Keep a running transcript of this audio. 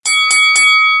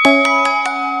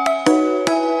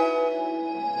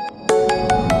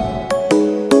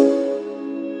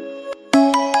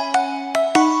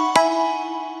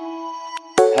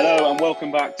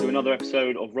another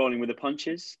episode of Rolling with the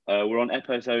Punches. We're on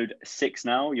episode 6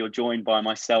 now. You're joined by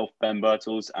myself, Ben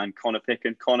Birtles, and Connor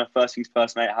Picken. Connor, first things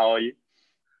first, mate, how are you?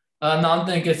 No, I'm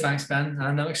doing good, thanks, Ben.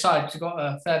 And I'm excited. We've got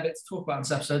a fair bit to talk about in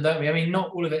this episode, don't we? I mean,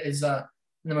 not all of it is the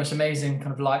most amazing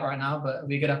kind of light right now, but it'll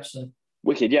be a good episode.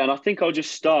 Wicked, yeah. And I think I'll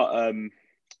just start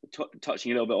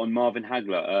touching a little bit on Marvin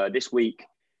Hagler. This week,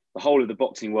 the whole of the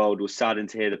boxing world was saddened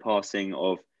to hear the passing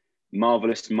of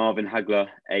marvellous Marvin Hagler,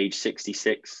 age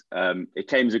 66. It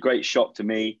came as a great shock to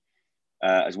me,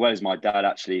 as well as my dad,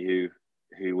 actually,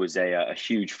 who was a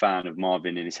huge fan of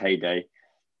Marvin in his heyday.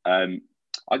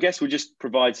 I guess we'll just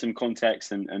provide some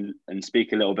context and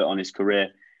speak a little bit on his career.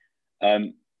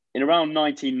 In around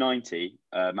 1990,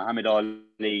 Muhammad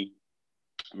Ali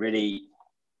really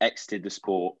exited the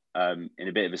sport in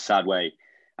a bit of a sad way,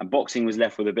 and boxing was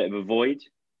left with a bit of a void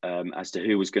as to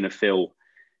who was going to fill,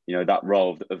 that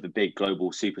role of the big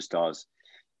global superstars.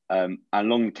 And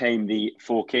along came the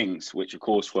four kings, which of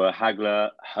course were Hagler,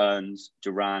 Hearns,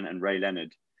 Duran, and Ray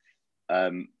Leonard.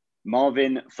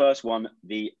 Marvin first won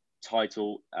the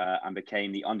title and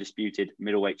became the undisputed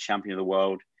middleweight champion of the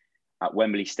world at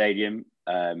Wembley Stadium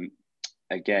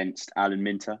against Alan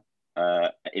Minter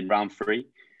in round 3.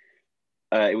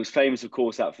 It was famous, of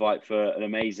course, that fight for an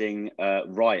amazing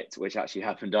riot, which actually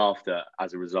happened after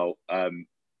as a result.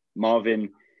 Marvin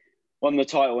won the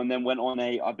title and then went on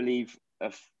I believe,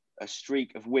 a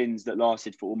streak of wins that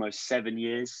lasted for almost 7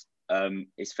 years.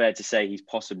 It's fair to say he's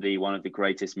possibly one of the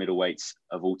greatest middleweights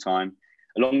of all time.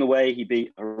 Along the way, he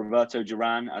beat Roberto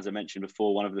Duran, as I mentioned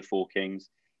before, one of the four kings.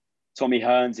 Tommy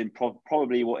Hearns in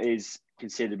probably what is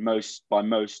considered by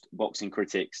most boxing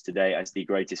critics today as the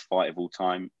greatest fight of all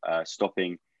time,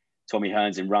 stopping Tommy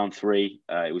Hearns in round 3.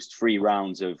 It was 3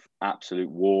 rounds of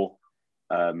absolute war,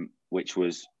 which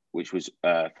was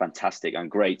fantastic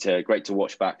and great to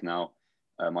watch back now.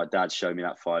 My dad showed me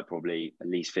that fight probably at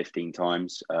least 15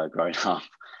 times growing up.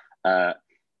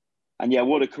 And yeah,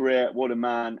 what a career, what a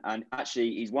man. And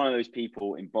actually, he's one of those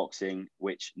people in boxing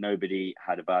which nobody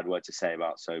had a bad word to say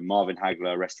about. So Marvin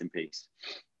Hagler, rest in peace.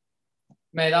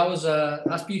 Mate,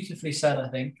 that's beautifully said, I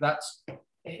think.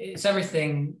 It's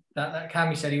everything that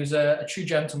can be said. He was a true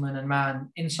gentleman and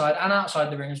man inside and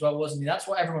outside the ring as well, wasn't he? That's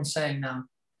what everyone's saying now.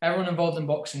 Everyone involved in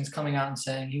boxing is coming out and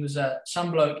saying he was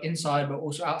some bloke inside but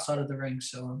also outside of the ring.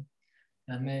 So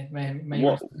may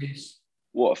rest in peace.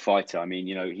 What a fighter. I mean,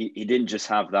 he didn't just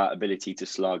have that ability to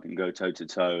slug and go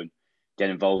toe-to-toe and get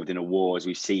involved in a war, as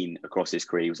we've seen across his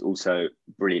career. He was also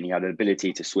brilliant. He had an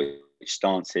ability to switch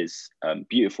stances.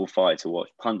 Beautiful fight to watch.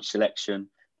 Punch selection,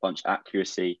 punch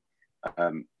accuracy.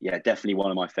 Yeah, definitely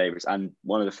one of my favourites and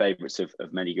one of the favourites of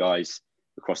many guys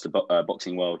across the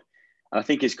boxing world. And I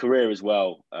think his career as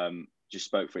well just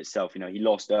spoke for itself. He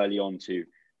lost early on to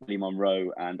Willie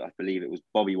Monroe and I believe it was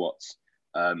Bobby Watts.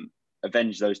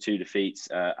 Avenged those 2 defeats,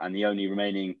 and the only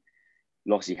remaining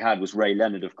loss he had was Ray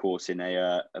Leonard, of course, in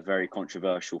a very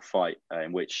controversial fight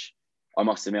in which I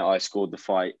must admit I scored the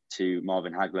fight to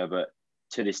Marvin Hagler, but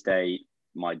to this day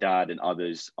my dad and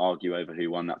others argue over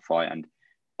who won that fight, and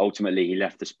ultimately he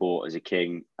left the sport as a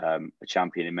king, a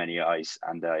champion in many eyes,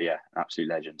 and an absolute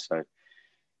legend. So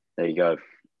there you go.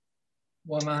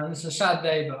 Well, man, it's a sad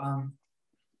day, but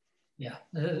yeah,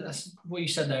 that's what you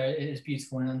said there. It is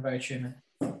beautiful and very true, mate.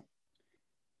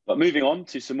 But moving on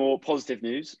to some more positive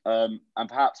news, and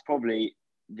perhaps probably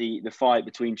the fight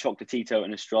between Chocolatito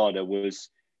and Estrada was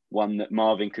one that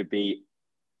Marvin could be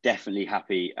definitely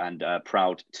happy and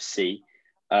proud to see.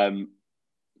 Connor,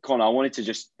 I wanted to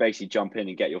just basically jump in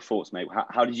and get your thoughts, mate.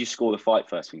 How did you score the fight,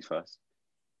 first things first?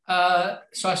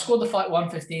 So I scored the fight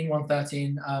 115,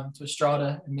 113 to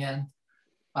Estrada in the end.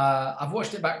 I've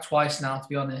watched it back twice now, to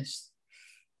be honest.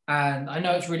 And I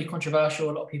know it's really controversial.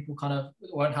 A lot of people kind of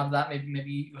won't have that.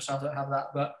 Maybe yourself don't have that.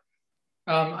 But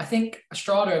I think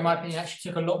Estrada, in my opinion,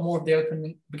 actually took a lot more of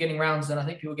the beginning rounds than I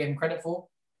think people gave him credit for.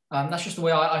 That's just the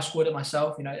way I scored it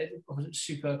myself. It wasn't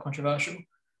super controversial.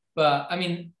 But, I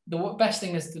mean, the best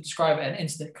thing is to describe it an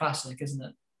instant classic, isn't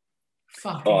it?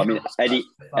 Oh, I mean,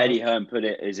 Eddie Hearn put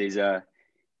it as his,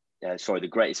 the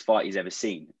greatest fight he's ever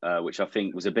seen, which I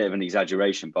think was a bit of an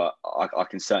exaggeration, but I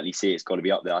can certainly see it's got to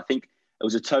be up there. I think it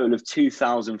was a total of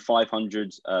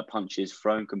 2,500 punches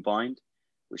thrown combined,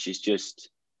 which is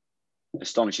just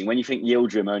astonishing. When you think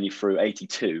Yildirim only threw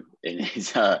 82 in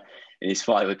his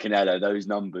fight with Canelo, those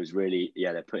numbers really,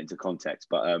 they're put into context.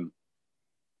 But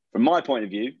from my point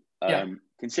of view,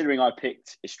 considering I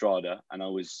picked Estrada and I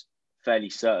was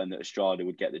fairly certain that Estrada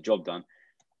would get the job done,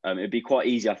 it'd be quite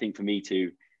easy, I think, for me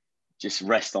to just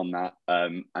rest on that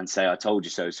and say I told you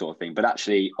so sort of thing. But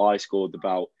actually, I scored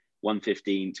about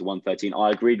 115 to 113.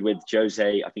 I agreed with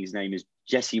Jose, I think his name is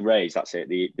Jesse Reyes, that's it,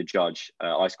 the judge.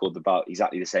 I scored about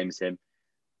exactly the same as him,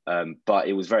 but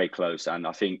it was very close. And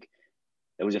I think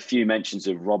there was a few mentions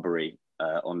of robbery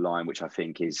online, which I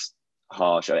think is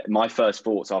harsh. My first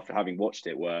thoughts after having watched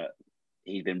it were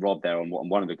he'd been robbed there on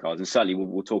one of the cards. And certainly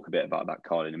we'll talk a bit about that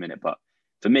card in a minute. But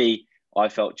for me, I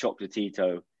felt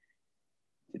Chocolatito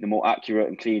did the more accurate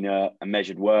and cleaner and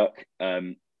measured work.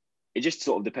 It just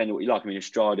sort of depended what you like. I mean,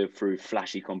 Estrada threw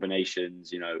flashy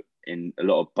combinations, in a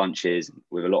lot of bunches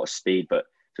with a lot of speed. But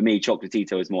for me,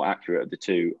 Chocolatito is more accurate of the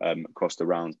two across the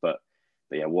rounds. But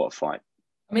yeah, what a fight.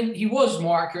 I mean, he was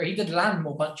more accurate. He did land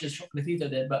more punches, Chocolatito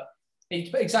did. But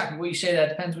exactly what you say there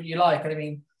depends what you like. And I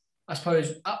mean, I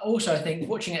suppose also I think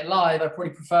watching it live, I probably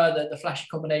prefer the flashy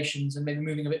combinations and maybe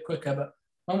moving a bit quicker. But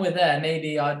when we're there,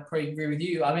 maybe I'd probably agree with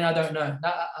you. I mean, I don't know.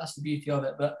 That's the beauty of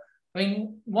it. But I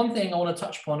mean, one thing I want to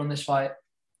touch upon on this fight,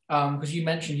 because you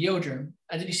mentioned Yildirim,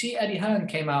 and did you see Eddie Hearn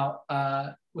came out,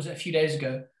 was it a few days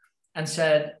ago, and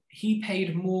said he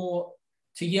paid more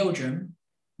to Yildirim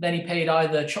than he paid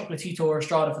either Chocolatito or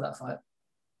Estrada for that fight.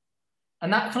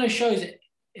 And that kind of shows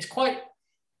it's quite,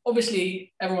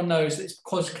 obviously everyone knows that it's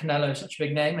because Canelo is such a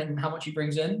big name and how much he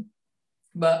brings in,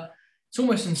 but it's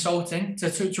almost insulting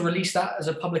to release that as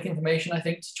a public information, I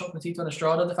think, to Chocolatito and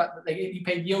Estrada, the fact that he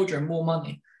paid Yildirim more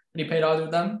money than he paid either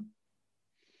of them.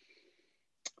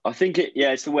 I think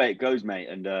it's the way it goes, mate.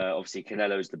 And obviously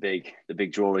Canelo's the big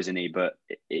draw, isn't he? But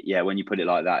when you put it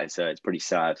like that, it's pretty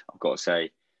sad, I've got to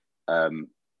say.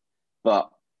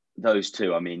 But those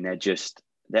two, I mean,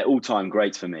 they're all-time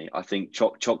greats for me. I think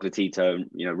Chocolatito,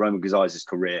 Roman Gonzalez's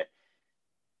career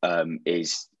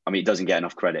it doesn't get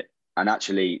enough credit. And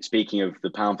actually, speaking of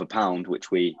the pound for pound,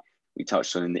 which we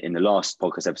touched on in the last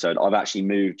podcast episode, I've actually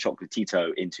moved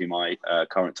Chocolatito into my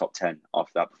current top 10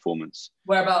 after that performance.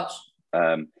 Whereabouts?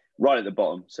 Right at the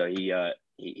bottom. So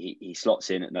he slots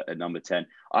in at number 10.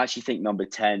 I actually think number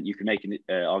 10, you can make an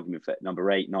argument for number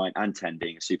 8, 9, and 10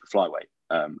 being a super flyweight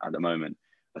at the moment.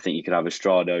 I think you could have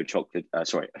Estrada,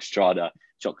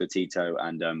 Chocolatito,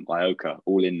 and Ioka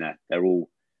all in there. They're all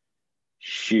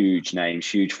huge names,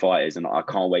 huge fighters, and I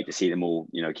can't wait to see them all,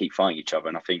 keep fighting each other.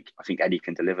 And I think Eddie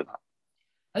can deliver that.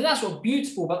 And that's what's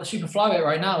beautiful about the super flyweight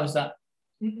right now is that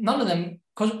none of them,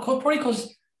 probably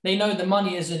because they know the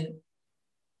money isn't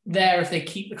there if they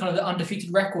keep the kind of the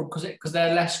undefeated record because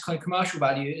they're less kind of commercial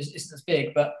value isn't as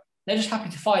big, but they're just happy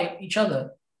to fight each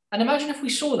other. And imagine if we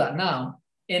saw that now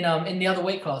in the other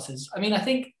weight classes. I mean, I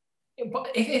think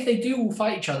if they do all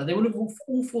fight each other, they would have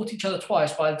all fought each other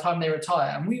twice by the time they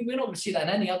retire, and we're not going to see that in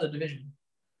any other division.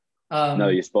 No,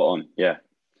 you're spot on. Yeah,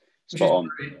 spot on.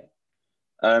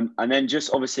 And then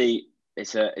just obviously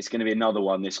it's going to be another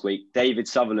one this week. David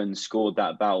Sutherland scored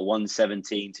that bout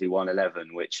 117 to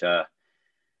 111, which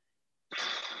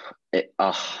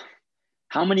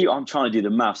how many? I'm trying to do the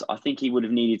maths. I think he would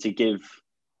have needed to give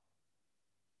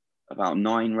about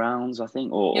 9 rounds, I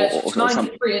think, it's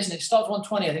 9-3, isn't it? It starts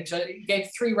 120, I think. So he gave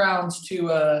 3 rounds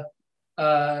to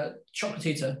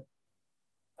Chocolatito,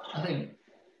 I think.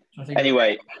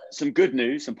 Anyway, some good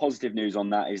news, some positive news on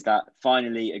that is that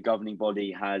finally a governing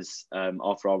body has,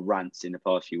 after our rants in the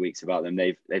past few weeks about them,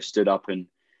 they've stood up and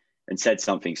said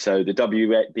something. So the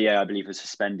WBA, I believe, has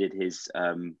suspended his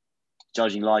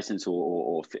judging license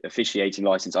or officiating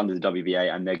license under the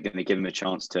WBA, and they're going to give him a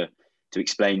chance to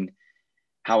explain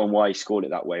how and why he scored it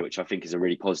that way, which I think is a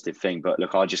really positive thing. But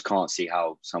look, I just can't see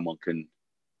how someone can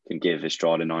give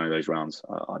Estrada 9 of those rounds.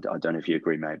 I don't know if you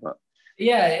agree, mate, but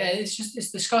yeah,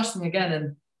 it's disgusting again,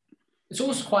 and it's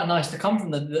also quite nice to come from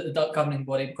the governing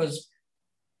body because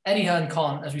Eddie Hearn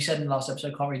can't, as we said in the last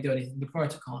episode, can't really do anything. The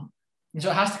promoter can't, and so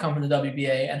it has to come from the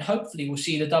WBA, and hopefully we'll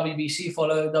see the WBC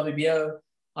follow, WBO,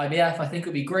 IBF. I think it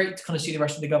would be great to kind of see the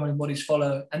rest of the governing bodies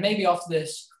follow, and maybe after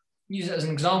this, use it as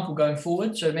an example going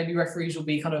forward. So maybe referees will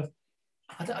be kind of,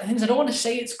 I don't want to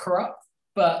say it's corrupt,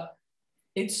 but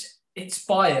it's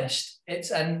biased.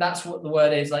 And that's what the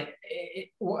word is. Like,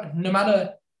 no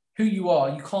matter who you are,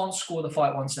 you can't score the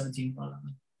fight 117.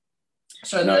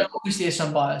 So there obviously is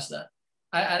some bias there.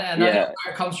 And I don't know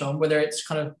where it comes from, whether it's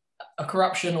kind of a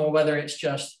corruption or whether it's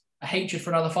just a hatred for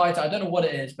another fighter. I don't know what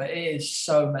it is, but it is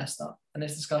so messed up and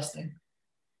it's disgusting.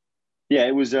 Yeah,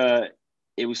 it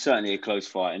was certainly a close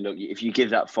fight. And look, if you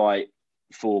give that fight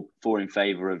for in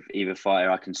favour of either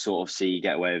fighter, I can sort of see you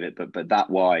get away with it. But that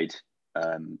wide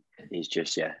is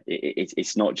just,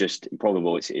 it's not just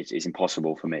improbable, it's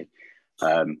impossible for me.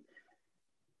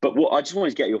 But what I just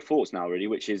wanted to get your thoughts now, really,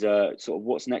 which is sort of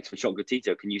what's next for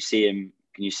Chocolatito. Can you see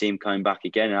him coming back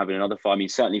again and having another fight? I mean,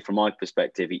 certainly from my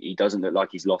perspective, he doesn't look like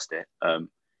he's lost it.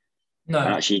 No.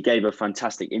 And actually, he gave a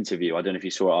fantastic interview. I don't know if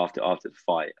you saw it after the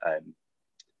fight.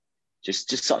 just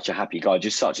such a happy guy,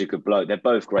 just such a good bloke. They're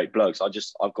both great blokes.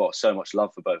 I've got so much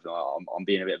love for both of them. I'm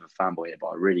being a bit of a fanboy here, but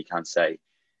I really can say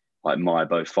I admire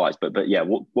both fights. But yeah,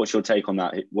 what's your take on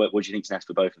that? What do you think's next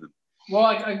for both of them? Well,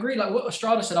 I agree. Like what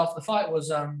Estrada said after the fight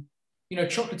was,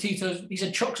 Chocolatito, he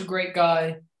said Choc's a great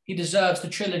guy. He deserves the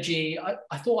trilogy.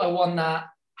 I thought I won that.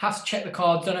 Have to check the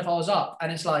card. Don't know if I was up.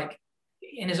 And it's like,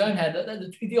 in his own head,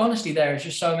 the honesty there is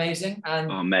just so amazing. And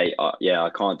oh, mate, yeah, I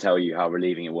can't tell you how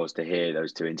relieving it was to hear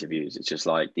those two interviews. It's just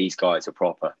like, these guys are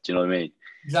proper. Do you know what I mean?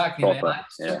 Exactly, proper.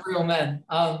 Mate. Like, real men.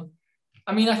 I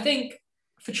think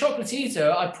for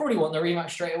Chocolatito, I probably want the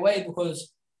rematch straight away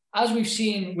because as we've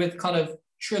seen with kind of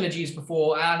trilogies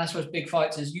before, and I suppose big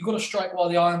fights, is you've got to strike while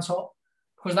the iron's hot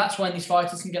because that's when these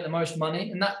fighters can get the most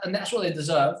money, and that's what they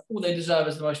deserve. All they deserve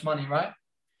is the most money, right?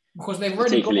 Because they've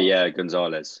already particularly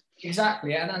Gonzalez.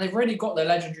 Exactly, and they've already got their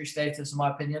legendary status, in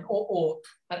my opinion.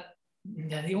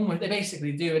 They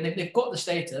basically do, and they've got the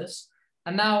status.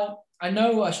 And now I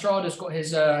know Estrada's got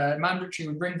his mandatory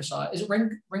with Ring Vasai. Is it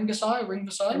Ring Vasai? Ring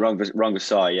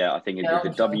Vasai, yeah. I think it's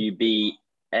the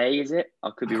WBA, is it?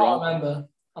 I could be wrong. I can't remember.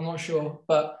 I'm not sure,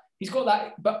 but he's got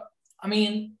that. But I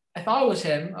mean, if I was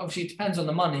him, obviously it depends on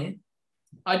the money.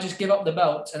 I'd just give up the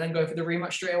belt and then go for the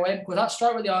rematch straight away because that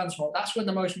strike with the iron's hot, that's when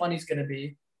the most money's going to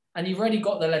be. And you've already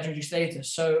got the legendary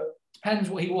status. So it depends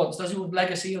what he wants. Does he want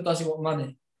legacy or does he want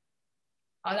money?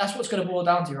 And that's what's going to boil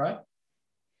down to, right?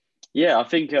 Yeah, I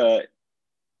think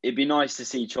it'd be nice to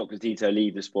see Chocolatito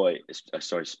leave the sport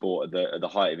at the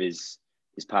height of his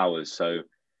powers. So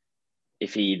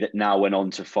if he now went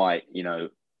on to fight,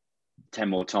 10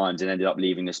 more times and ended up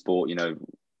leaving the sport,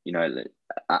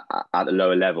 at a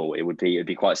lower level, it'd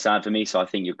be quite sad for me. So I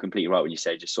think you're completely right when you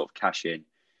say just sort of cash in,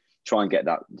 try and get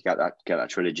that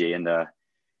trilogy, and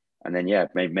then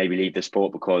maybe leave the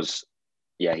sport because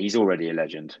he's already a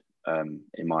legend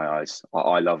in my eyes.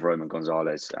 I love Roman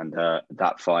Gonzalez, and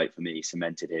that fight for me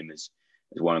cemented him as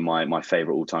one of my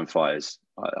favorite all time fighters.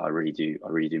 I really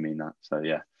do mean that. So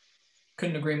yeah,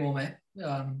 couldn't agree more, mate.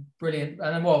 Brilliant,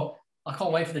 and then I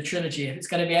can't wait for the trilogy. If it's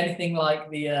going to be anything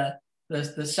like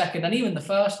the second and even the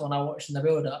first one I watched in the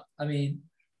build-up, I mean,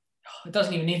 it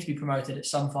doesn't even need to be promoted.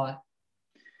 It's some fight.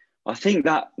 I think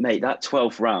that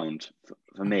 12th round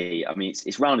for me, I mean,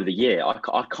 it's round of the year.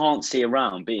 I can't see a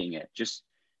round beating it just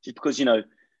because,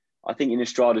 I think in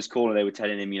Estrada's corner, they were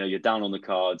telling him, you're down on the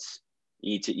cards.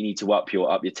 You need to up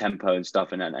your tempo and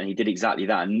stuff. And he did exactly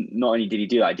that. And not only did he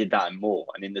do that, he did that and more.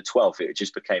 And in the 12th, it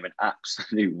just became an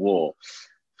absolute war.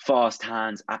 Fast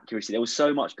hands, accuracy. There was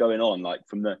so much going on, like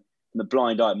from the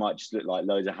blind eye, it might just look like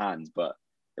loads of hands, but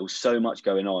there was so much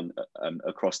going on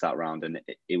across that round, and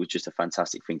it was just a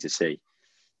fantastic thing to see.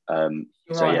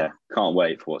 Can't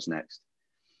wait for what's next.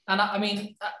 And I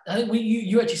mean, I think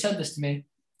you actually said this to me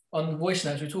on voice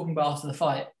notes. We were talking about after the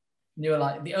fight, and you were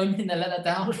like, the only thing that let that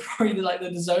down was probably the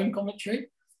DAZN commentary,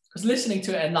 because listening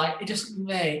to it and it just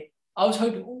I was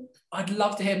hoping, I'd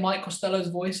love to hear Mike Costello's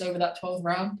voice over that 12th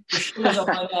round.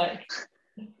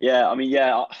 Yeah, I mean,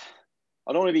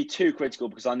 I don't want to be too critical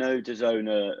because I know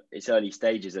DAZN it's early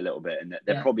stages a little bit, and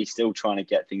they're probably still trying to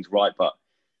get things right. But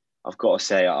I've got to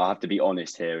say, I have to be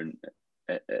honest here,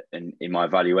 and in my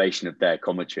evaluation of their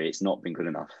commentary, it's not been good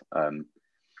enough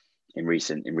in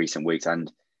recent weeks.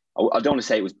 And I don't want to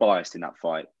say it was biased in that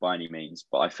fight by any means,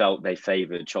 but I felt they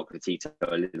favoured Chocolatito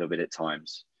a little bit at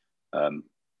times.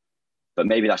 But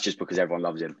maybe that's just because everyone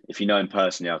loves him. If you know him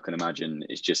personally, I can imagine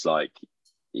it's just like,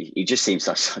 he just seems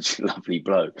such a lovely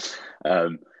bloke.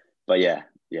 But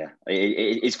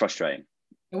it's frustrating.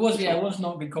 It was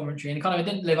not good commentary, and it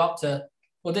didn't live up to,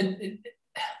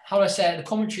 how do I say it? The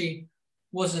commentary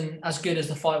wasn't as good as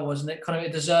the fight was, and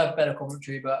it deserved better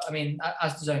commentary. But I mean,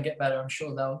 as DAZN get better, I'm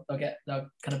sure they'll kind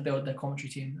of build their commentary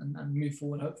team and move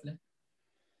forward, hopefully.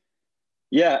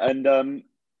 Yeah, and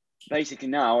basically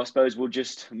now I suppose we'll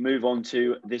just move on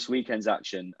to this weekend's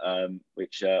action,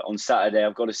 which on Saturday,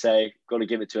 I've got to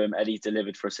give it to him. Eddie's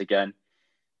delivered for us again.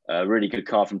 Really good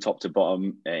card from top to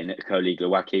bottom in Koley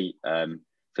Glowacki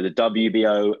for the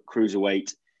WBO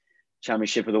Cruiserweight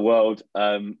Championship of the World.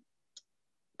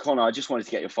 Conor, I just wanted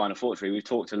to get your final thoughts. Really, we've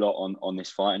talked a lot on this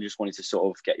fight, and just wanted to sort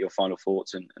of get your final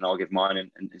thoughts, and I'll give mine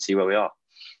and see where we are.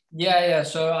 Yeah.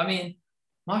 So I mean,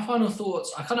 my final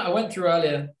thoughts. I went through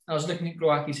earlier. I was looking at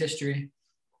Glowacki's history,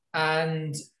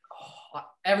 and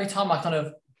every time I kind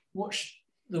of watch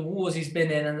the wars he's been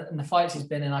in and the fights he's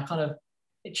been in,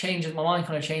 it changes. My mind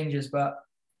kind of changes. But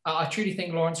I truly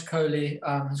think Lawrence Okolie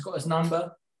has got his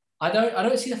number. I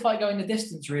don't see the fight going the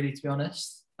distance, really, to be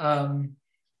honest.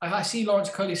 I see Lawrence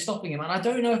Okolie stopping him, and I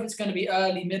don't know if it's going to be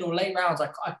early, middle, late rounds.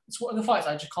 It's one of the fights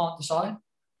I just can't decide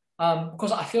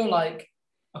because I feel like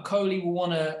Okolie will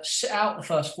want to sit out the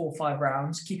first 4 or 5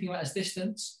 rounds, keeping him at his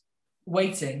distance,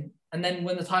 waiting. And then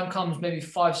when the time comes, maybe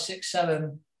 5, 6,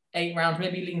 7, 8 rounds,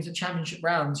 maybe leading to championship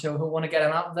rounds, he'll want to get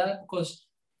him out of there, because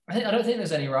I don't think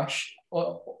there's any rush,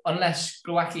 or unless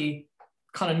Glowacki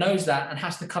kind of knows that and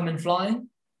has to come in flying.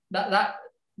 That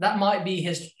might be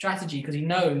his strategy, because he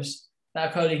knows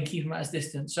that Okolie can keep him at his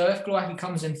distance. So if Glowacki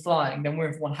comes in flying, then we're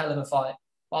in for one hell of a fight.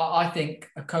 But I think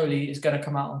Okolie is going to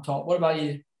come out on top. What about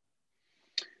you?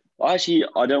 Well, actually,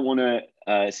 I don't want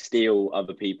to steal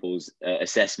other people's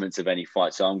assessments of any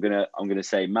fight, so I'm gonna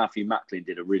say Matthew Macklin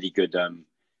did a really good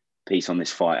piece on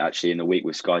this fight actually in the week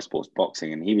with Sky Sports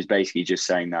Boxing, and he was basically just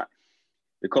saying that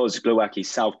because Glowacki's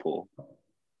southpaw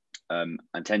and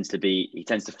tends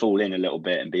to fall in a little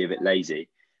bit and be a bit lazy.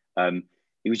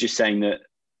 He was just saying that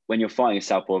when you're fighting a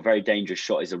southpaw, a very dangerous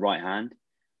shot is the right hand,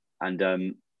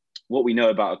 and what we know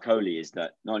about Okolie is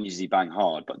that not only does he bang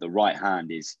hard, but the right hand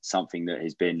is something that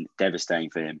has been devastating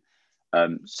for him.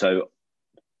 So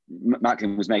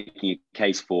Macklin was making a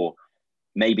case for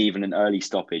maybe even an early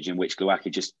stoppage in which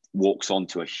Glowacki just walks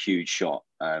onto a huge shot.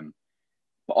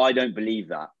 But I don't believe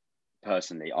that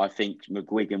personally. I think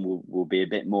McGuigan will be a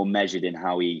bit more measured in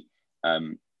how he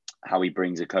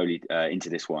brings Okolie into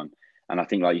this one. And I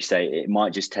think, like you say, it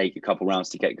might just take a couple rounds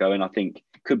to get going. I think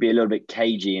it could be a little bit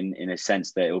cagey in a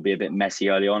sense that it will be a bit messy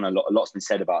early on. A lot's been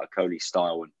said about Okolie's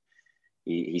style, and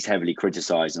he's heavily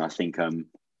criticised. And I think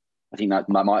that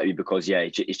might be because,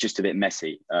 it's just a bit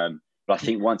messy. But I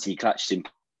think once he catches him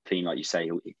clean, like you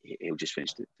say, he'll just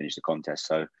finish the contest.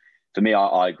 So for me,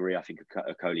 I agree. I think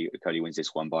Okolie wins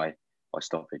this one by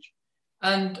stoppage.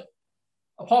 And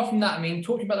apart from that, I mean,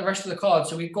 talking about the rest of the card,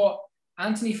 so we've got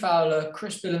Anthony Fowler,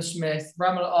 Chris Billam-Smith,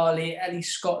 Ramal Ali, Ellie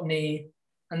Scotney,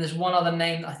 and there's one other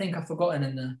name that I think I've forgotten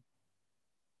in there.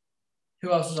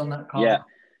 Who else is on that card? Yeah.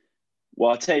 Well,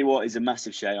 I'll tell you what is a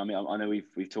massive shame. I mean, I know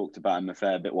we've talked about him a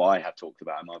fair bit. Well, I have talked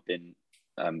about him. I've been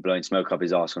blowing smoke up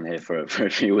his arse on here for a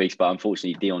few weeks, but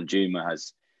unfortunately, Dion Juma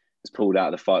has pulled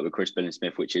out of the fight with Chris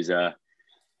Billam-Smith, which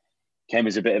came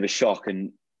as a bit of a shock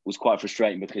and was quite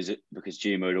frustrating because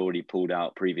Juma had already pulled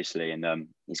out previously, and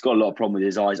he's got a lot of problem with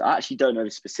his eyes. I actually don't know the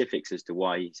specifics as to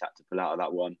why he's had to pull out of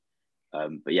that one,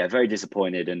 but yeah, very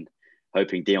disappointed and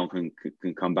hoping Dion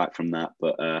can come back from that.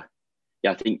 But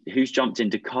I think who's jumped in?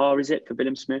 Dakar, is it, for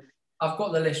Billam-Smith? I've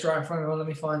got the list right in front of me. Let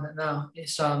me find it now.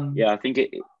 It's I think a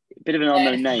bit of an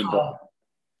unknown name,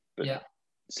 but yeah,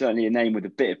 certainly a name with a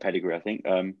bit of pedigree, I think.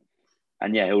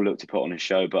 And yeah, he'll look to put on a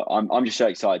show. But I'm just so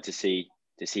excited to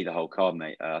see the whole card,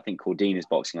 mate. I think Cordina's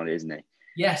boxing on it, isn't he?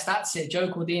 Yes, that's it.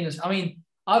 Joe Cordina's. I mean,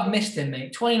 I've missed him,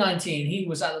 mate. 2019, he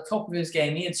was at the top of his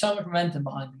game. He had so much momentum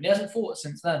behind him. He hasn't fought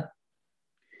since then.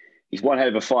 He's one hell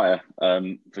of a fighter,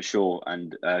 for sure,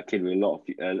 and kid with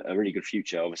a really good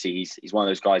future. Obviously, he's one of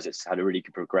those guys that's had a really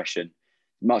good progression,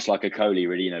 much like Okolie,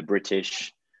 really.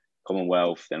 British,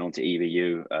 Commonwealth, then on to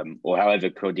EVU, or however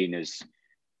Cordina's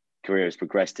career has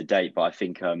progressed to date. But I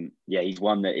think, he's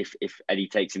one that if Eddie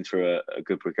takes him through a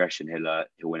good progression,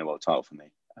 he'll win a world title for me,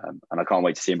 and I can't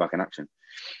wait to see him back in action.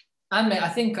 And mate, I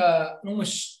think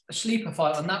almost a sleeper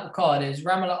fight on that card is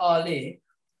Ramal Ali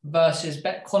versus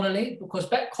Bet Connolly, because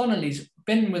Bet Connolly's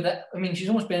been with it. I mean, she's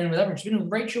almost been in with everyone. She's been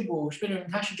with Rachel Ball. She's been with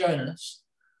Natasha Jonas.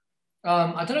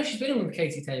 I don't know if she's been in with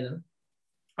Katie Taylor.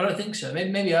 I don't think so.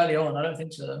 Maybe early on. I don't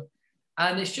think so, though.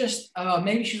 And it's just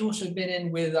maybe she's also been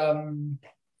in with I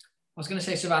was going to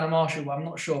say Savannah Marshall, but I'm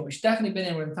not sure. But she's definitely been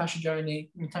in with Natasha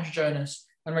Jonas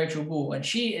and Rachel Ball, and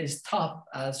she is tough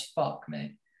as fuck,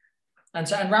 mate. And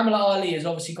Ramal Ali has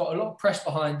obviously got a lot of press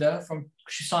behind her.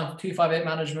 She signed to 258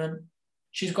 Management.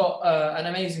 She's got an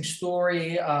amazing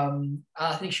story.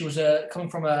 I think she was coming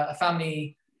from a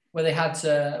family where they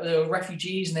were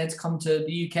refugees and they had to come to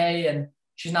the UK, and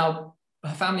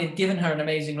her family had given her an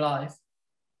amazing life,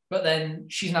 but then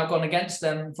she's now gone against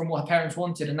them from what her parents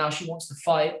wanted, and now she wants to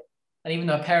fight. And even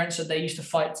though her parents said they used to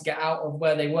fight to get out of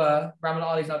where they were, Ramal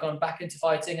Ali's now gone back into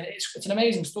fighting, and it's an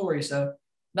amazing story. So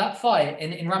that fight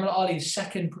in Ramal Ali's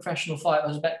second professional fight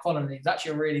versus Bet Connolly is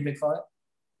actually a really big fight.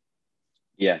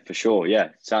 Yeah, for sure. Yeah,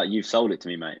 so you've sold it to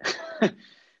me, mate.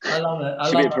 I love it.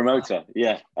 Should be a promoter.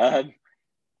 Yeah.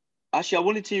 Actually, I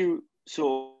wanted to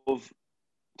sort of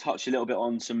touch a little bit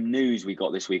on some news we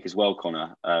got this week as well,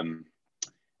 Connor.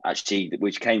 Actually,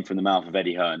 which came from the mouth of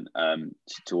Eddie Hearn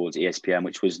towards ESPN,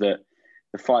 which was that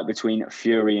the fight between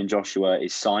Fury and Joshua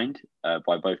is signed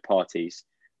by both parties.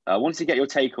 I wanted to get your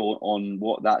take on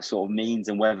what that sort of means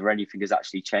and whether anything has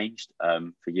actually changed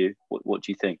for you. What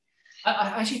do you think?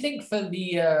 I actually think for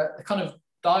the kind of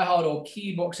diehard or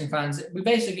key boxing fans, we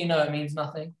basically know it means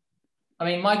nothing. I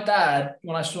mean, my dad,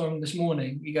 when I saw him this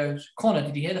morning, he goes, "Connor,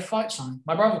 did you hear the fight sign?"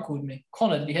 My brother called me,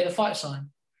 "Connor, did you hear the fight sign?"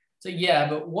 So yeah,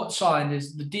 but what's signed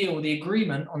is the deal, the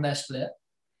agreement on their split,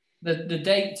 the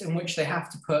date in which they have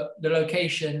to put the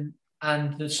location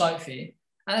and the site fee.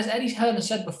 And as Eddie Hearn has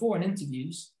said before in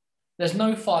interviews, there's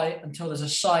no fight until there's a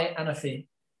site and a fee.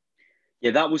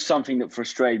 Yeah, that was something that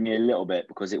frustrated me a little bit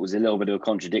because it was a little bit of a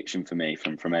contradiction for me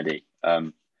from Eddie,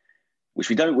 which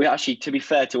we actually, to be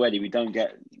fair to Eddie, we don't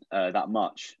get that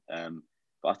much.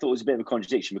 But I thought it was a bit of a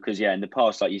contradiction because, yeah, in the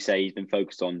past, like you say, he's been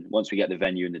focused on once we get the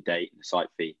venue and the date and the site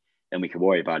fee, then we can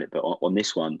worry about it. But on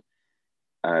this one,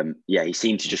 he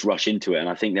seemed to just rush into it. And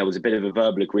I think there was a bit of a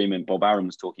verbal agreement Bob Arum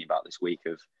was talking about this week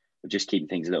of just keeping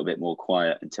things a little bit more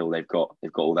quiet until they've got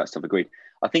all that stuff agreed.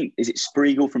 I think, is it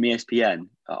Spriegel from ESPN?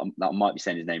 That I might be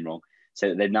saying his name wrong. So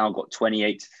that they've now got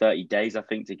 28 to 30 days, I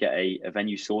think, to get a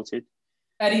venue sorted.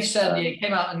 Eddie said he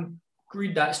came out and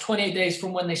agreed that it's 28 days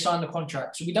from when they signed the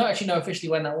contract. So we don't actually know officially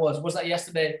when that was. Was that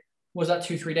yesterday? Was that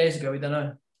 2-3 days ago? We don't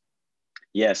know.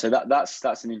 Yeah, so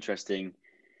that's an interesting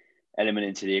element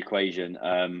into the equation.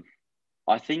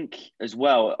 I think as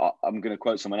well, I'm going to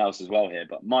quote someone else as well here,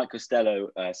 but Mike Costello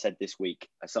said this week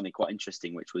something quite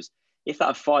interesting, which was if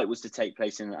that fight was to take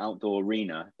place in an outdoor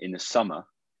arena in the summer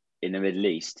in the Middle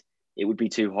East, it would be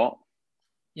too hot.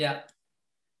 Yeah.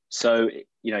 So,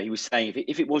 he was saying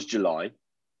if it was July,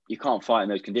 you can't fight in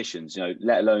those conditions,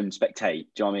 let alone spectate.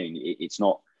 Do you know what I mean? It's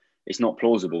not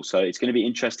plausible. So it's going to be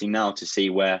interesting now to see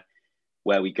where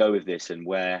we go with this and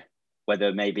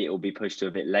whether maybe it will be pushed to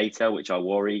a bit later, which I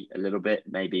worry a little bit,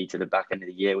 maybe to the back end of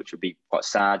the year, which would be quite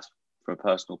sad from a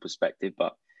personal perspective.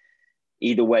 But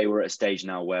either way, we're at a stage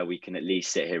now where we can at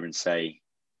least sit here and say,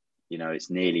 it's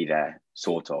nearly there,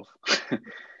 sort of. So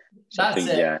that's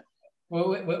it. Yeah.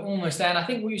 We're almost there. And I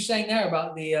think what you're saying there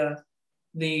about the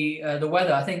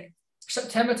weather, I think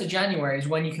September to January is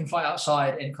when you can fight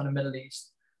outside in kind of Middle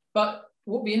East. But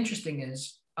what would be interesting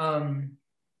is, do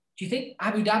you think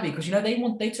Abu Dhabi, because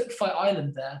they took Fight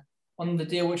Island there on the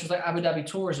deal, which was like Abu Dhabi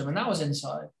Tourism, and that was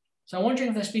inside. So I'm wondering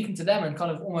if they're speaking to them and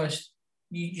kind of almost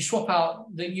you swap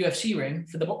out the UFC ring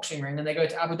for the boxing ring and they go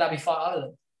to Abu Dhabi Fight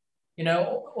Island,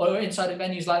 or inside at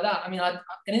venues like that. I mean, an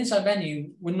inside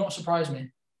venue would not surprise me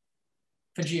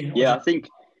for June. Yeah, I think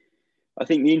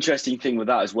the interesting thing with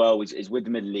that as well is with the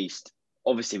Middle East,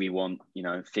 obviously we want,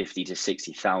 50 to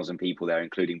 60,000 people there,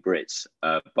 including Brits.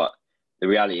 But the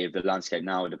reality of the landscape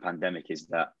now with the pandemic is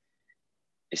that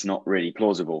it's not really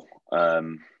plausible.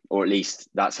 Or at least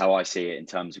that's how I see it in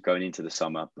terms of going into the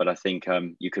summer. But I think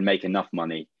you can make enough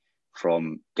money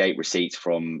from gate receipts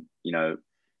from,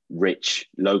 rich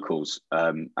locals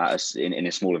in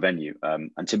a smaller venue.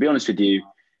 And to be honest with you,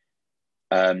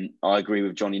 I agree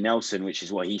with Johnny Nelson, which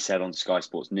is what he said on Sky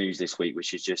Sports News this week,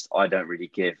 which is just, I don't really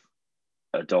give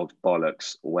a dog's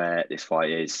bollocks where this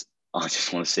fight is. I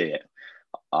just want to see it.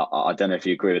 I don't know if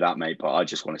you agree with that, mate, but I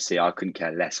just want to see. I couldn't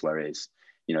care less where it is.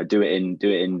 Do it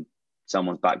in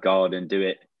someone's back garden, do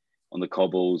it on the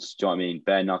cobbles. Do you know what I mean?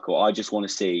 Bare knuckle. I just want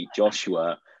to see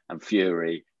Joshua and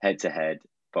Fury head to head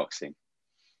boxing.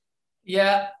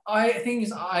 Yeah, I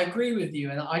agree with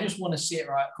you, and I just want to see it.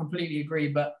 Right, completely agree.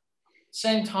 But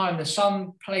same time, there's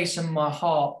some place in my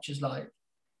heart which is like,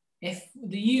 if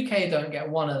the UK don't get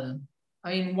one of them,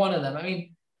 a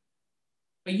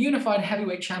unified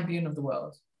heavyweight champion of the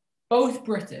world, both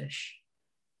British,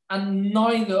 and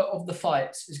neither of the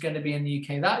fights is going to be in the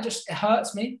UK. That just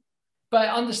hurts me. But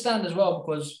I understand as well,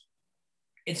 because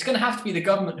it's going to have to be the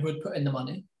government who would put in the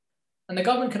money. And the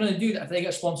government can only do that if they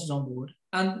get sponsors on board.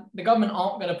 And the government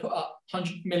aren't going to put up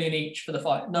 100 million each for the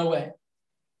fight. No way.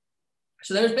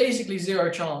 So there's basically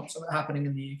zero chance of it happening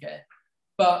in the UK.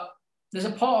 But there's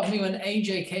a part of me when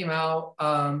AJ came out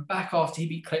back after he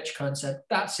beat Klitschko and said,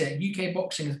 that's it, UK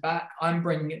boxing is back, I'm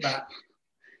bringing it back.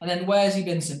 And then where's he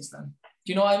been since then?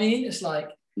 Do you know what I mean? It's like,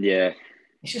 yeah,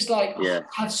 it's just like, I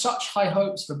had such high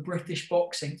hopes for British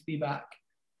boxing to be back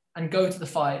and go to the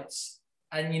fights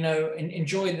and,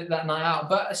 enjoy that night out.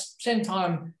 But at the same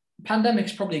time, the pandemic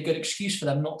is probably a good excuse for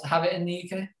them not to have it in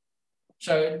the UK.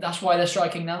 So that's why they're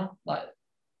striking now.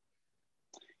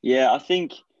 Yeah, I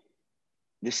think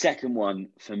the second one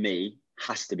for me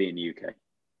has to be in the UK.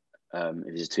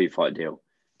 If it's a 2-fight deal,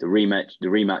 the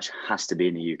rematch has to be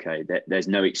in the UK. There's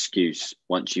no excuse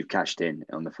once you've cashed in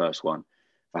on the first one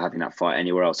for having that fight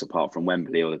anywhere else apart from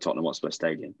Wembley or the Tottenham Hotspur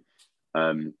Stadium.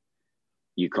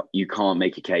 You can't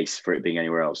make a case for it being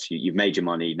anywhere else. You've made your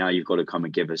money. Now you've got to come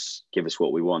and give us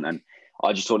what we want. And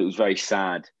I just thought it was very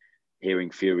sad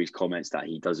hearing Fury's comments that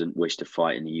he doesn't wish to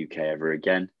fight in the UK ever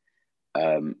again.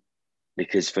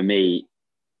 Because for me,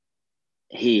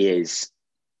 he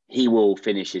will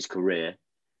finish his career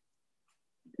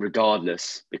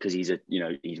regardless, because he's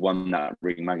won that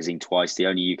Ring magazine twice, the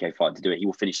only UK fighter to do it. He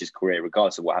will finish his career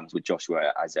regardless of what happens with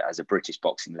Joshua as a British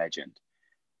boxing legend.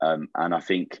 And I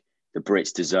think the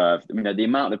Brits deserve, the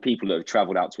amount of people that have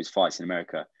travelled out to his fights in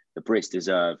America, the Brits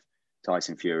deserve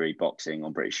Tyson Fury boxing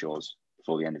on British shores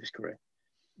before the end of his career.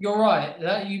 You're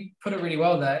right. You put it really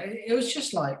well there. It was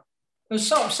just like, it was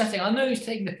so upsetting. I know he's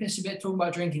taking the piss a bit, talking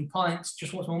about drinking pints,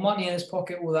 just wants more money in his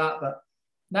pocket, all that. But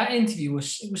that interview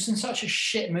was in such a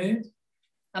shit mood.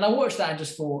 And I watched that and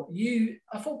just thought,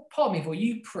 part of me thought,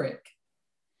 you prick.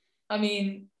 I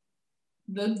mean,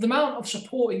 the amount of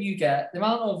support you get, the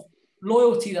amount of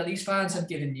loyalty that these fans have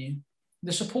given you,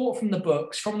 the support from the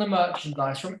books, from the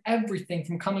merchandise, from everything,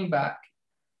 from coming back.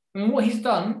 I mean, what he's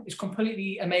done is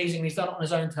completely amazing. He's done it on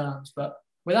his own terms, but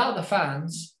without the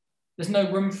fans, there's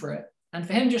no room for it. And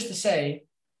for him just to say,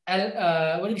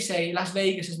 what did he say? Las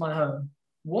Vegas is my home.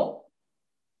 What?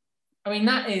 I mean,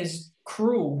 that is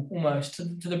cruel almost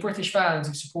to the British fans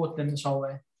who supported him this whole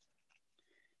way.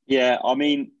 Yeah, I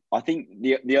mean, I think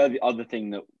the other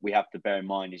thing that we have to bear in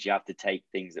mind is you have to take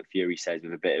things that Fury says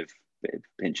with a bit of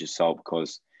pinch of salt,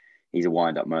 because he's a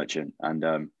wind-up merchant.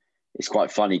 And it's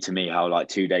quite funny to me how, like,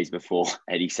 2 days before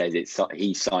Eddie says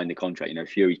he signed the contract,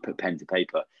 Fury's put pen to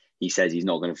paper. He says he's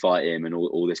not going to fight him and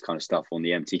all this kind of stuff on the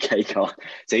MTK card.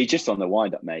 So he's just on the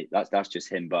wind-up, mate. That's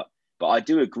just him. But I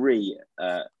do agree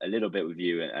a little bit with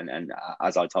you. And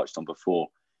as I touched on before,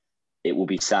 it will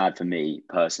be sad for me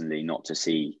personally not to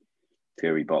see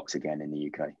Fury box again in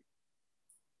the UK.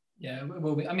 Yeah, it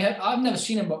will be. I mean, I've never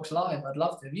seen him box live. I'd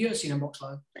love to. Have you ever seen him box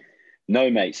live?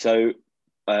 No, mate. So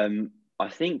I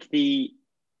think it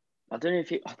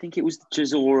was the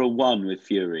Chisora 1 with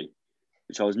Fury,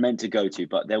 which I was meant to go to,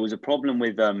 but there was a problem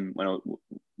with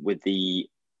with the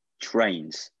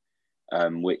trains,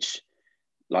 which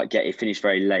it finished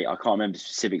very late. I can't remember the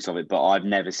specifics of it, but I've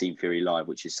never seen Fury live,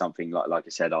 which is something like I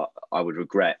said, I would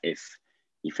regret if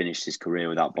he finished his career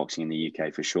without boxing in the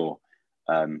UK for sure.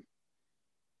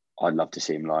 I'd love to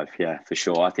see him live, yeah, for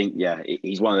sure. I think, yeah,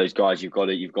 he's one of those guys you've got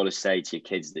to say to your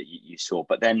kids that you saw.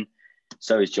 But then,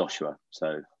 so is Joshua.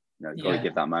 So you've got to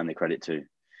give that man the credit too.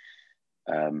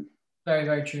 Very,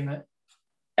 very true, mate.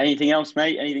 Anything else,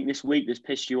 mate? Anything this week that's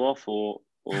pissed you off, or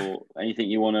anything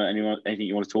you want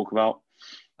to talk about?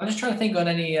 I'm just trying to think on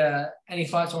any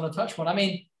fights I want to touch on. I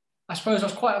mean, I suppose I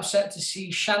was quite upset to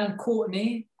see Shannon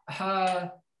Courtenay,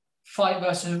 her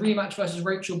rematch versus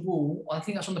Rachel Ball. I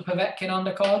think that's on the Povetkin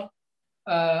undercard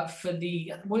for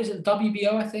the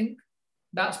WBO, I think.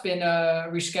 That's been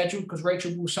rescheduled because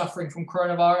Rachel Ball's suffering from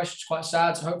coronavirus. It's quite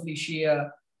sad. So hopefully she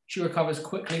recovers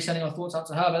quickly, sending our thoughts out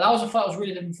to her. But that was a fight I was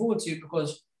really looking forward to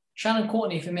because Shannon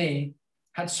Courtenay, for me,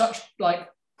 had such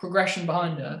progression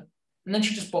behind her. And then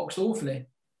she just boxed awfully.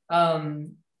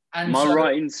 Am I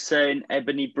right in saying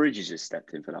Ebony Bridges has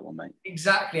stepped in for that one, mate?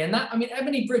 Exactly. And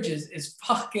Ebony Bridges is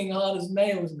fucking hard as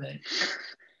nails, mate.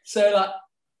 So,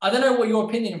 I don't know what your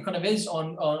opinion kind of is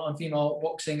on female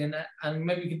boxing, and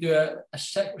maybe we could do a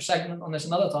segment on this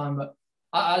another time, but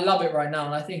I love it right now,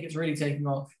 and I think it's really taking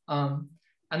off. And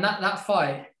that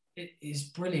fight, it is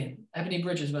brilliant. Ebony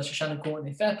Bridges versus Shannon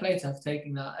Courtenay. Fair play to have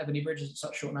taken that Ebony Bridges at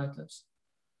such short notice.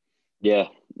 Yeah,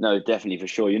 no, definitely for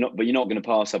sure. You're not going to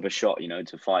pass up a shot,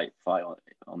 to fight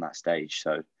on that stage.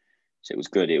 So it was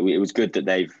good. It was good that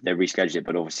they've rescheduled it,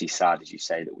 but obviously sad, as you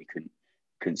say, that we couldn't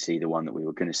see the one that we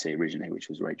were going to see originally, which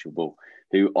was Rachel Ball,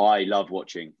 who I love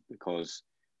watching because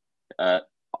the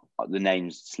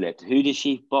names slipped. Who did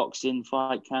she box in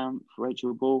fight camp for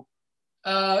Rachel Ball?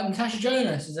 Natasha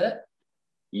Jonas, is it?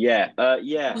 Yeah. Was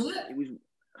it? It was.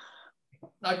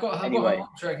 I've got her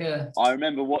track here. I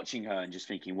remember watching her and just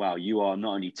thinking, "Wow, you are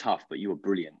not only tough, but you are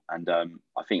brilliant." And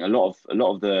I think a lot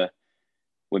of the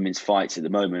women's fights at the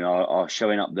moment are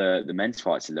showing up the men's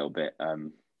fights a little bit.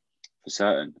 For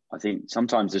certain, I think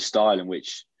sometimes the style in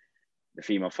which the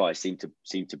female fighters seem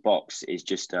to box is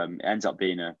just ends up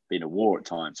being a war at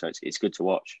times. So it's good to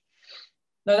watch.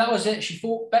 No, that was it. She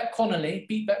fought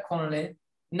beat Beck Connolly,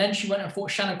 and then she went and fought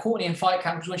Shannon Courtenay in fight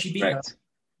camp, which was when she beat her.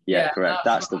 Yeah, correct.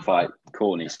 That's the fight.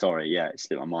 Courtenay, sorry. Yeah, it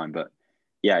slipped my mind. But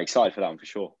yeah, excited for that one for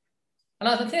sure. And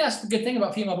I think that's the good thing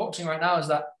about female boxing right now is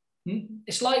that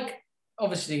it's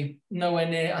obviously nowhere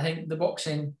near, I think, the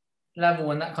boxing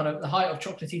level and that kind of the height of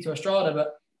Chocolatito Estrada,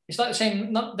 but it's the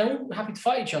same. They're all happy to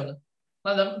fight each other.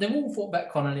 They've all fought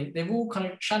Beck Connolly. They've all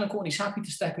Shannon Courtenay's happy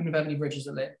to step in with Ebony Bridges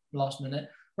at the last minute.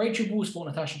 Rachel Ball's fought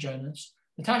Natasha Jonas.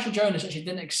 Natasha Jonas actually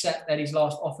didn't accept Eddie's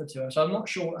last offer to her, so I'm not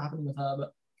sure what happened with her,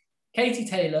 but Katie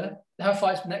Taylor, her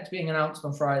fight's next being announced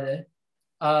on Friday.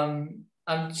 And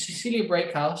Cecilia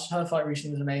Breakhouse, her fight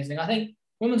recently was amazing. I think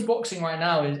women's boxing right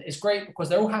now is great because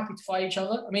they're all happy to fight each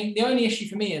other. I mean, the only issue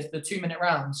for me is the 2-minute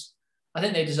rounds. I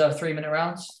think they deserve 3-minute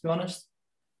rounds, to be honest.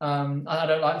 I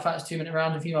don't like the fact it's 2-minute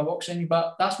round in female boxing,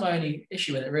 but that's my only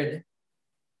issue with it, really.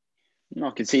 No,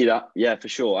 I can see that. Yeah, for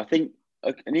sure. I think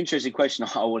an interesting question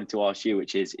I wanted to ask you,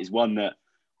 which is one that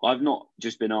I've not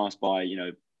just been asked by,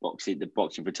 the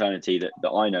boxing fraternity that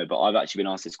I know, but I've actually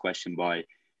been asked this question by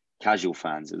casual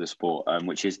fans of the sport,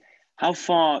 which is, how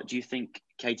far do you think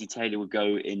Katie Taylor would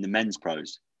go in the men's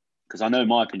pros? Because I know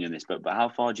my opinion on this, but how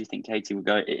far do you think Katie would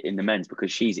go in the men's?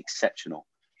 Because she's exceptional.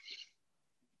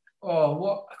 Oh,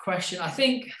 what a question. I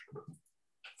think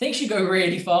she'd go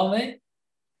really far, mate.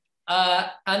 And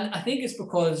I think it's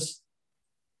because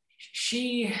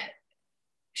she's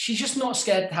just not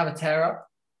scared to have a tear up.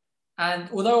 And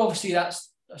although obviously that's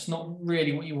not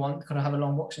really what you want, to kind of have a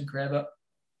long boxing career, but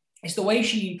it's the way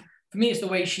she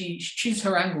chooses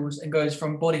her angles and goes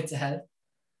from body to head.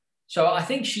 So I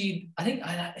think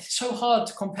it's so hard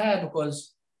to compare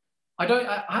because I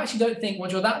actually don't think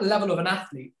once you're that level of an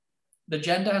athlete, the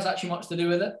gender has actually much to do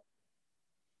with it.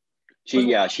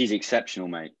 She's exceptional,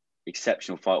 mate.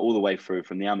 Exceptional fight all the way through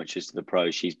from the amateurs to the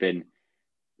pros. She's been,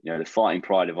 the fighting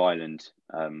pride of Ireland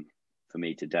for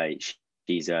me to date.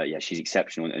 She's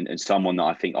exceptional and someone that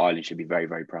I think Ireland should be very,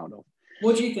 very proud of.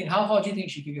 What do you think? How far do you think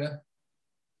she could go?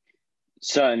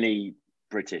 Certainly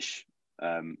British,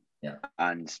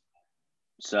 and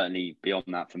certainly beyond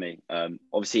that for me.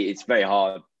 Obviously, it's very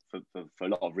hard for a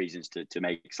lot of reasons to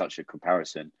make such a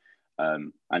comparison,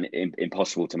 and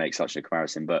impossible to make such a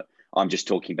comparison. But I'm just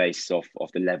talking based off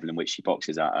the level in which she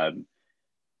boxes at,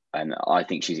 and I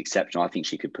think she's exceptional. I think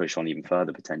she could push on even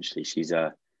further potentially. She's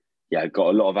got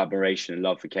a lot of admiration and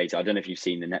love for Katie. I don't know if you've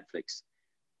seen the Netflix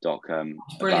doc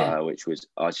about her, which was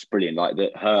just brilliant. Like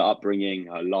her upbringing,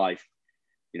 her life,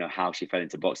 how she fell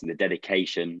into boxing, the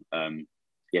dedication.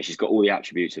 She's got all the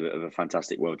attributes of a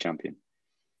fantastic world champion.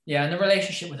 Yeah, and the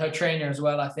relationship with her trainer as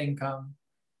well, I think,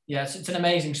 it's an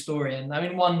amazing story. And I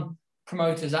mean, one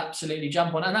promoters absolutely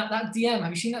jump on. And that DM, have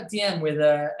you seen that DM with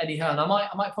Eddie Hearn? I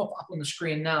might pop it up on the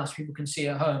screen now so people can see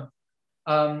it at home.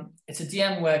 It's a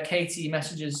DM where Katie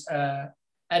messages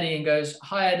Eddie and goes,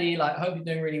 "Hi Eddie, I hope you're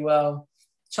doing really well."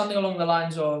 Something along the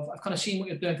lines of, "I've kind of seen what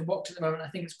you're doing for boxing at the moment. I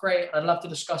think it's great. I'd love to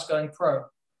discuss going pro."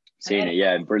 Seen it,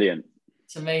 yeah, brilliant.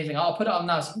 It's amazing. I'll put it up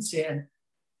now so you can see it. And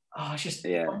it's just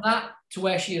from that to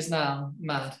where she is now,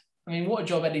 mad. I mean, what a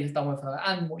job Eddie has done with her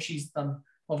and what she's done,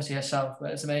 obviously, herself.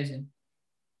 But it's amazing.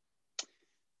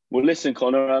 Well, listen,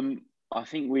 Conor, I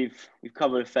think we've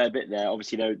covered a fair bit there.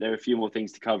 Obviously, there are a few more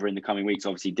things to cover in the coming weeks.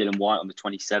 Obviously, Dillian Whyte on the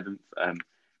 27th,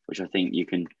 which I think you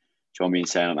can join me in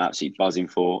saying I'm absolutely buzzing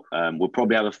for. We'll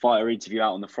probably have a fighter interview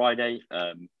out on the Friday,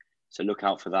 so look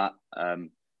out for that.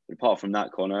 But apart from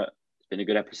that, Conor, it's been a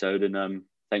good episode, and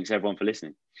thanks everyone for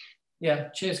listening. Yeah,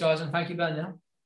 cheers, guys, and thank you, Ben. Yeah.